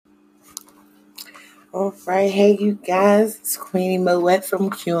All right, hey you guys, it's Queenie Moet from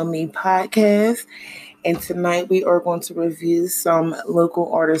QME Podcast, and tonight we are going to review some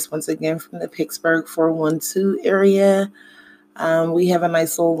local artists once again from the Pittsburgh 412 area. We have a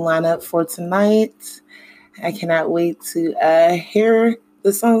nice little lineup for tonight. I cannot wait to hear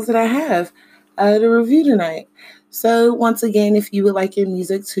the songs that I have to review tonight. So once again, if you would like your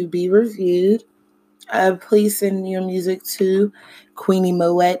music to be reviewed, please send your music to Queenie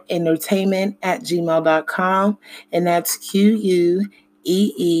Moet Entertainment at gmail.com. And that's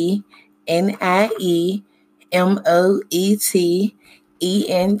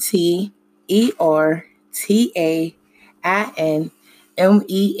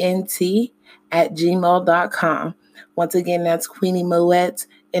at gmail.com. Once again, that's Queenie Moet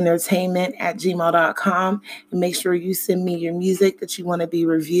Entertainment at gmail.com. And make sure you send me your music that you want to be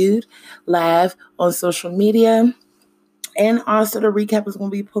reviewed live on social media. And also the recap is going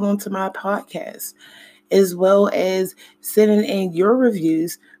to be put onto my podcast, as well as sending in your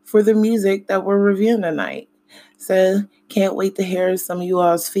reviews for the music that we're reviewing tonight. So can't wait to hear some of you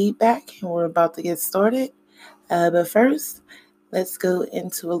all's feedback, and we're about to get started. But first, let's go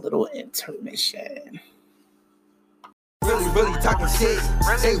into a little intermission. Really talking shit.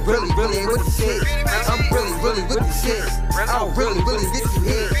 They really ain't with the shit. I'm really with the shit. I'll really get you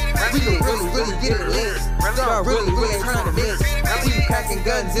hit. We gon' really get it lit. Y'all really ain't trying to miss. We packing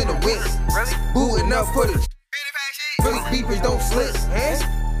guns in the whip. Booting up for the really beepers don't slip.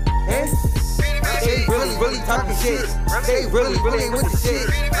 They really talking shit. They really ain't with the shit.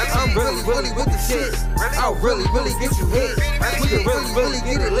 I'm really with the shit. I'll really get you hit. We can really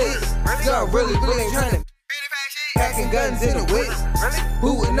get it lit. Y'all really ain't trying to. Packing guns in the whip,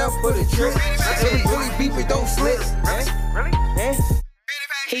 booting up for the trip. Really beepers don't slip.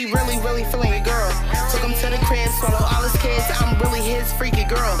 He really feeling your girl. Took him to the crib, swallow all his kids. I'm really his freaky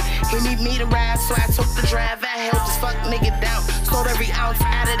girl. He need me to ride, so I took the drive. I helped this fuck nigga down. Sold every ounce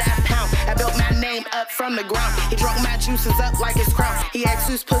out of that pound. I built my name up from the ground. He drunk my juices up like his crown. He asked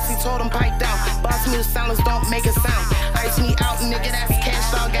whose pussy, told him pipe down. Boss me with silence, don't make a sound. Ice me out, nigga, that's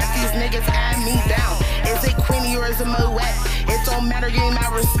cash dog. Got these niggas eyeing me down. Is it Queenie or is it Moet? It don't matter, you ain't my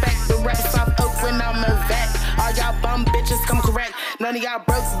respect. The rest off Oakland, I'm a vet. All y'all bum bitches come correct. None of y'all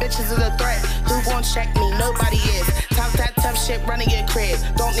broke bitches is a threat. Who gon' check me? Nobody is. Talk that tough shit, running your crib.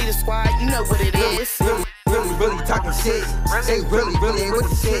 Don't need a squad, you know what it is. Really talking shit. They really ain't with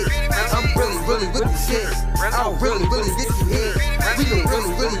the shit. I'm really with the shit. I'll really get you hit. We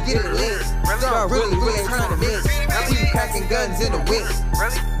gon' really get it lit. Y'all really ain't trying to miss. We packing guns in the whip.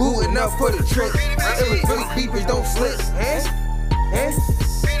 Booting up for the trip. It was really beepers don't slip.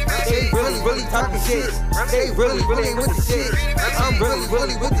 They really talking shit. They really ain't with the shit. I'm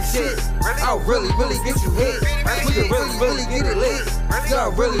really with the shit. I'll really get you hit. We can really get it lit.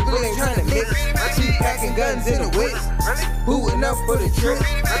 Y'all really ain't trying to mix. We packing guns in the whip. Booting up for the trip.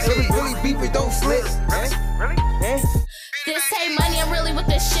 It was really beepers don't slip. This hey money, I'm really with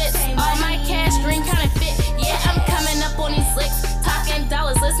this shit. All my cash green kinda fit. Yeah, I'm coming up on these licks. Talking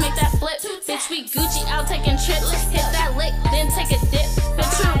dollars, let's make that flip. Bitch, we Gucci out taking trips. Hit that lick, then take a dip. Bitch,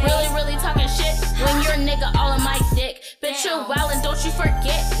 you're really talking shit. When your nigga all on my dick. Bitch, you're wildin', don't you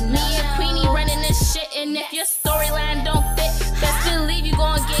forget. Me and Queenie running this shit. And if your storyline don't fit, best believe you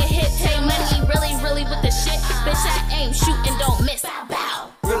gon' get hit. Hey money, really with the shit. Bitch, I aim, shoot, and don't miss.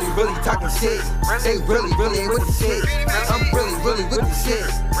 Bow. Really talking shit. They really ain't with the shit. I'm really with the shit.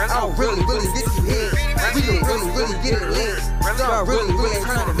 I'll really get you hit. We gon' really get it lit. Y'all really ain't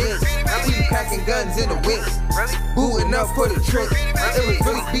trying to miss. We packing guns in the whip. Booting up for the trip. It was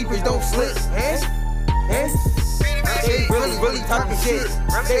really beepers don't slip. They really talking shit.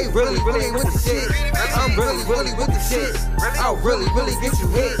 They really ain't with the shit. I'm really with the shit. I'll really get you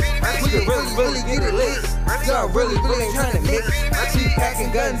hit. We can really get it lit. Y'all really ain't trying to mix. We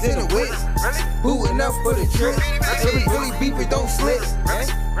packing guns in the whip. Booting up for the trip. It was really beepers don't slip.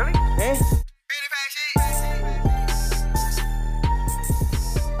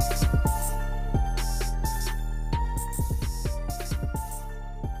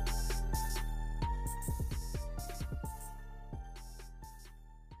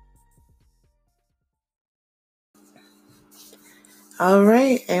 All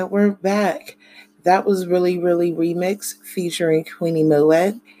right, and we're back. That was really remix featuring Queenie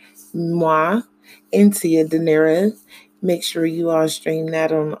Moet, Moi, and Tia De Niro. Make sure you all stream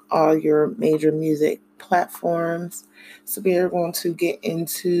that on all your major music platforms. So we are going to get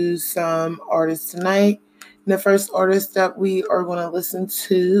into some artists tonight. And the first artist that we are going to listen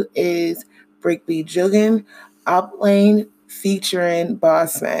to is Breakbeat Juggin, Up Lane featuring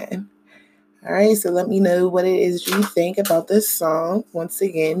Bossman. All right, so let me know what it is you think about this song. Once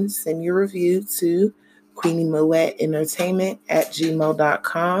again, send your review to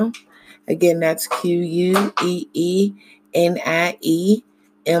QueenieMoetEntertainment@gmail.com. Again, that's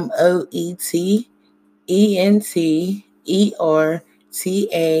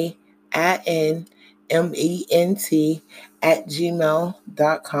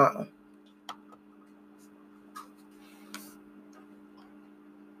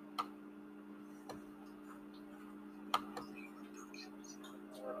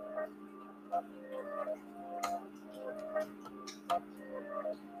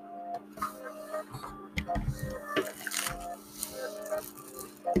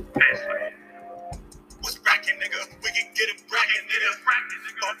What's cracking, nigga? We can get it brackin', nigga.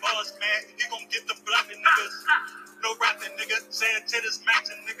 Gon' buzz, man. He gon' get the blocking, niggas. No rapping, nigga. Saying to this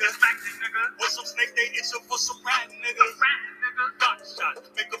matching, nigga. With some snake, they itching for some rat, nigga. Got shot,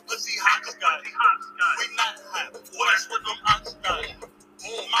 make a pussy hot, Scotty. We not hot. Well, that's what them ox got.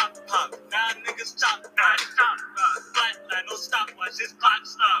 My pop, 9 niggas chop. Flat line, no stopwatch, this clock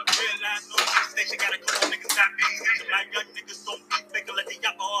stop. Red line, no station, got a couple niggas got beat. Like young niggas don't beat, make a let the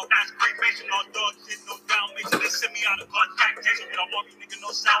yapper off. That's cremation, all dog shit, no downmation. They send me out of contact, with a walkie nigga,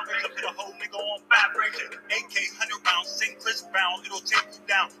 no salvation. Put a whole nigga on vibration. AK, 100 rounds, sing Chris Brown, it'll take you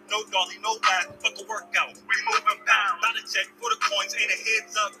down. No dolly, no laugh, fuck a workout. We moving pound, not a check for the coins, ain't a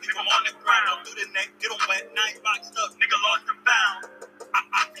heads up. Leave them on the ground, I'll do the neck, get them wet, 9 boxed up, nigga lost and found.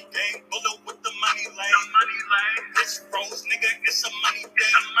 I be gang, bullet with the money lane. This rose, nigga, it's a money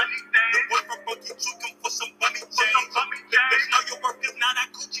thing. The boy from broke you looking for some bummy change. Bitch, know your work is not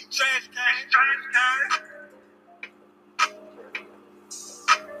that Gucci trash can.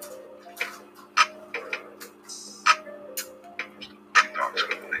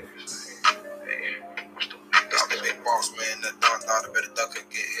 Boss man, the thought I better duck and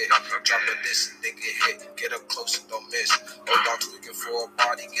get hit. Drop a diss and they get hit. Get up close and don't miss. Hold on tweaking for a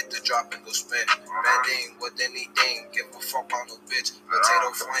body, get the drop and go spin. Bad thing with anything, give a fuck on no bitch.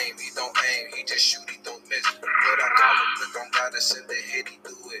 Potato flame, he don't aim, he just shoot, he don't miss. But I got him, but don't gotta send the hit, he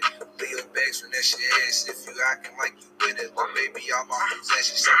do it. Leo bags when that shit is, if you acting like you with it. But baby, I'm on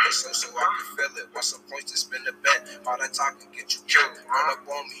possession, something so I can feel it. Want some points to spin the bet, all that talking get you killed. Run up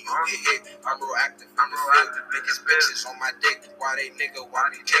on me, you get hit. I'm real active in the field. Biggest bitches on my dick, why they nigga, why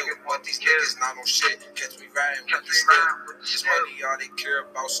they kill? But these niggas not on shit, catch me riding with the stick. This money all they care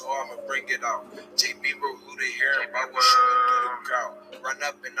about, so I'ma bring it out. JB Bro, who they hearing about, we shooting through the crowd. Run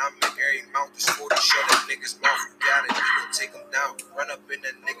up and I'm in every mouth, this 40 shut up niggas mouth. You got it, you gon' take them down. Run up in the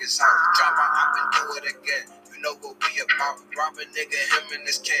niggas house, drop a hop and do it again. You know what we about, rob a nigga, him in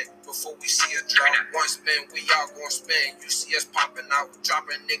this can. Before we see a drop, one spin, we all gon' spin. You see us popping out,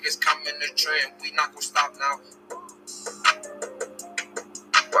 dropping niggas coming the trend. We not gon' stop now.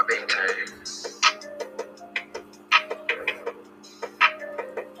 What they tell you?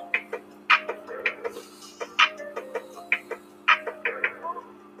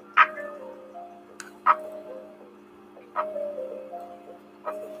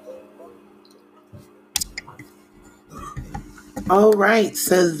 All right,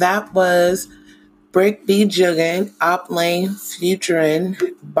 so that was Brick B. Juggin, Op Lane, featuring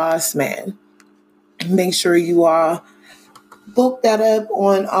Boss Man. Make sure you all look that up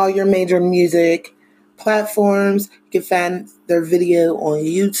on all your major music platforms. You can find their video on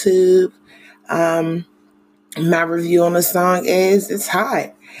YouTube. My review on the song is it's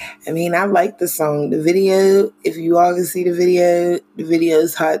hot. I mean, I like the song. The video, if you all can see the video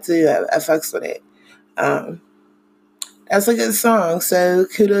is hot too. I fucks with it. That's a good song. So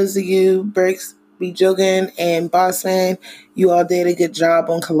kudos to you, Bricks B. Juggin and Boss Man. You all did a good job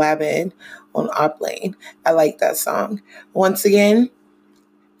on collabing on Op Lane. I like that song. Once again,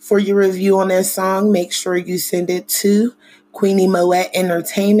 for your review on that song, make sure you send it to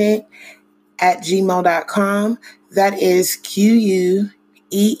QueenieMoetEntertainment@gmail.com. That is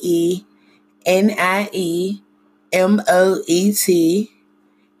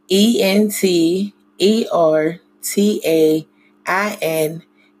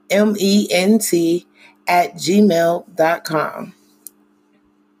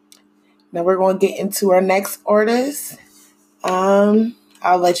Now we're going to get into our next artist. I'll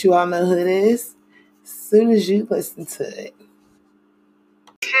let you all know who it is as soon as you listen to it.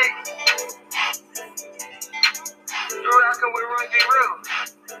 You rockin' with Rudy Real.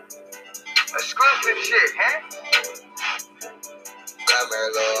 Exclusive shit, huh? Come here,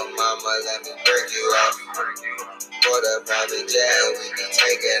 little mama, let me break you off. For the private jet, we be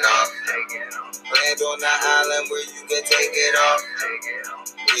taking off. Land on the island where you can take it off.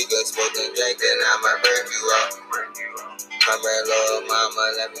 We good smoking, drinking, I'ma break you off. Come here, little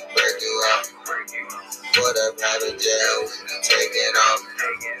mama, let me break you off. For the private jet, we can take it off.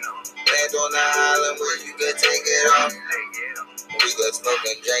 Land on the island where you can take it off. We go smoke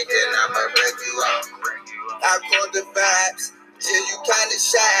and drink and I'ma break you off. I caught the vibes, till you kinda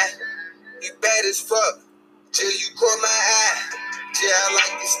shy. You bad as fuck, till you caught my eye. Yeah, I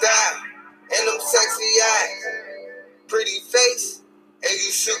like your style, and them sexy eyes. Pretty face, and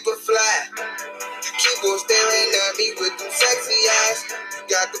you super fly. You keep on staring at me with them sexy eyes. You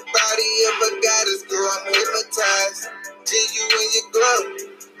got the body of a goddess, girl, I'm hypnotized. Till you in your glow,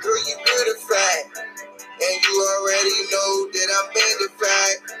 girl, you beautified. And you already know that I'm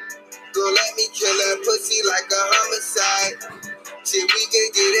bandified. Girl, let me kill that pussy like a homicide. Shit, we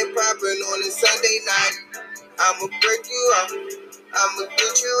can get it poppin' on a Sunday night. I'ma break you off, I'ma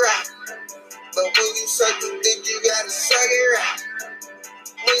get you right. But when you suck the dick, you gotta suck it right.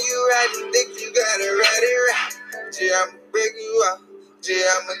 When you ride the dick, you gotta ride it right. Yeah, I'ma break you off,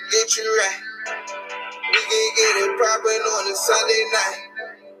 yeah, I'ma get you right. We can get it poppin' on a Sunday night.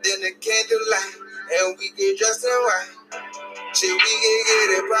 Then the candlelight, and we get dressed in white. Shit, we can get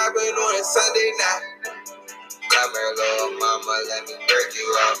it poppin' on a Sunday night. Come here, little mama, let me break you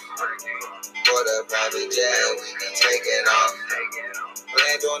off. For the private jet, we can take it off.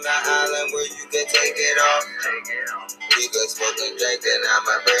 Land on the island where you can take it off. We can smoke and drink and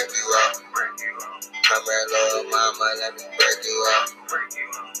I'ma break you off. Come here, little mama, let me break you off.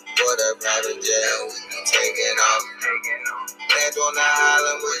 For the private jet, we can take it off. Land on the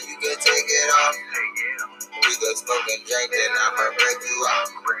island where you can take it off. We can smoke and drink and I'ma break you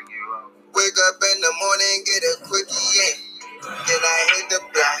off. Wake up in the morning, get a quickie in. Then I hit the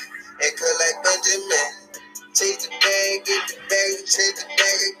block and collect Benjamin. Chase the bag, get the bag, chase the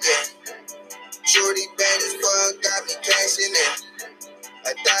bag again. Shorty bad as fuck, got me cashing in.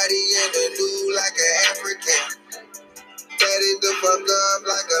 A daddy in the new like an African. Tatted the fuck up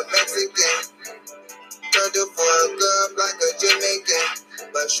like a Mexican. Turned the fuck up like a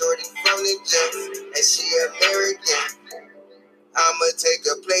Jamaican. But shorty from the gym, and she American. I'ma take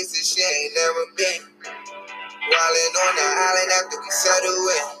her places she ain't never been. Wildin' on the island after we settle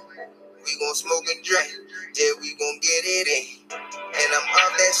in. We gon' smoke and drink, yeah, we gon' get it in. And I'm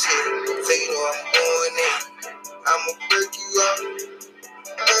off that shit, so you know I'm going in. I'ma break you up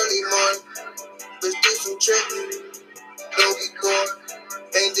early morning. Bitch, do some tricks, don't be caught.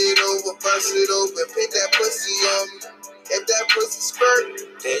 Bend it over, bust it open, put that pussy on me. If that pussy squirt,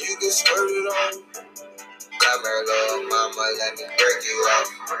 then you can squirt it on me. Come here, little mama, let me break you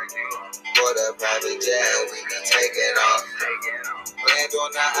off. For the private jet, we can take it off. Land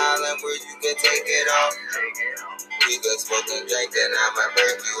on the island where you can take it off. We can smoke and drink and I'ma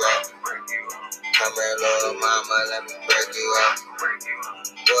break you off. Come here, little mama, let me break you off.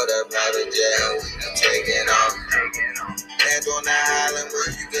 For the private jet, we can take it off. Land on the island where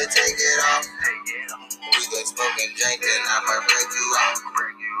you can take it off. We can smoke and drink and I'ma break you off.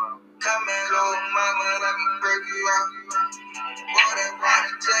 Come here, little mama, let me break you off. For the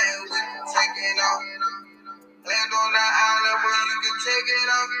private jet, we can take it off. Land on the island where you can take it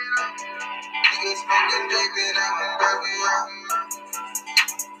off. We can smoke and drink and I'ma break you off.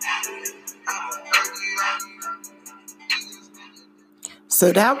 I'ma break you off.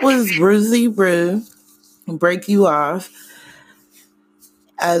 So that was Ruzy Rue, Break You Off.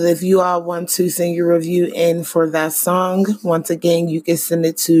 If you all want to send your review in for that song, once again, you can send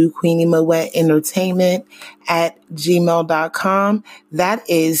it to Queenie Moet Entertainment at gmail.com. That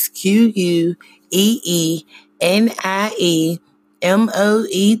is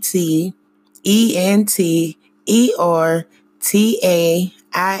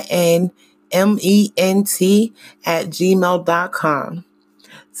at gmail.com.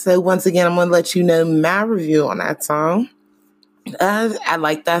 So once again, I'm going to let you know my review on that song. I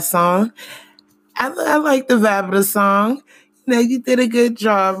like that song. I like the vibe of the song. You know, you did a good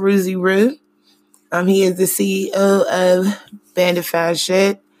job, Ruzy Rue. He is the CEO of Bandified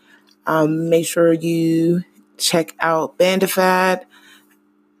Shit. Make sure you check out Bandified.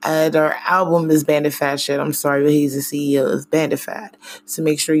 Their album is Bandified Shit. I'm sorry, but he's the CEO of Bandified. So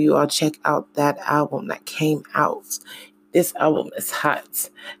make sure you all check out that album that came out. This album is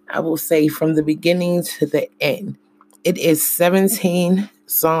hot. I will say from the beginning to the end. It is 17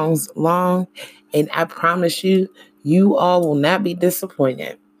 songs long, and I promise you, you all will not be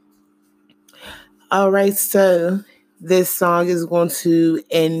disappointed. All right, so this song is going to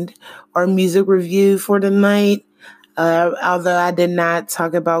end our music review for the night. Although I did not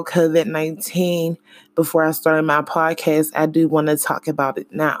talk about COVID-19 before I started my podcast, I do want to talk about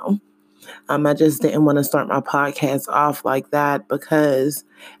it now. I just didn't want to start my podcast off like that because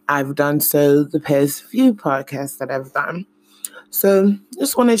I've done so the past few podcasts that I've done. So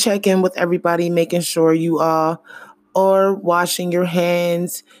just want to check in with everybody, making sure you all are washing your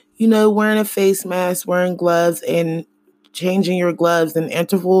hands, wearing a face mask, wearing gloves, and changing your gloves in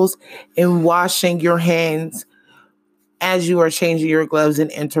intervals, and washing your hands as you are changing your gloves in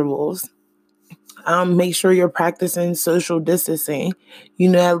intervals. Make sure you're practicing social distancing,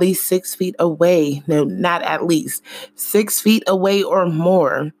 at least 6 feet away. No, not at least 6 feet away or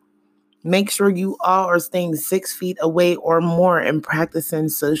more. Make sure you all are staying 6 feet away or more and practicing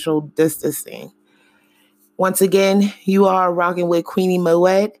social distancing. Once again, you are rocking with Queenie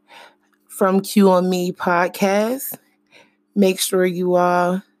Moet from Q on Me podcast. Make sure you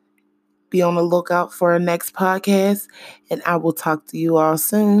all be on the lookout for our next podcast, and I will talk to you all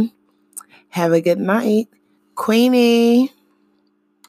soon. Have a good night. Queenie.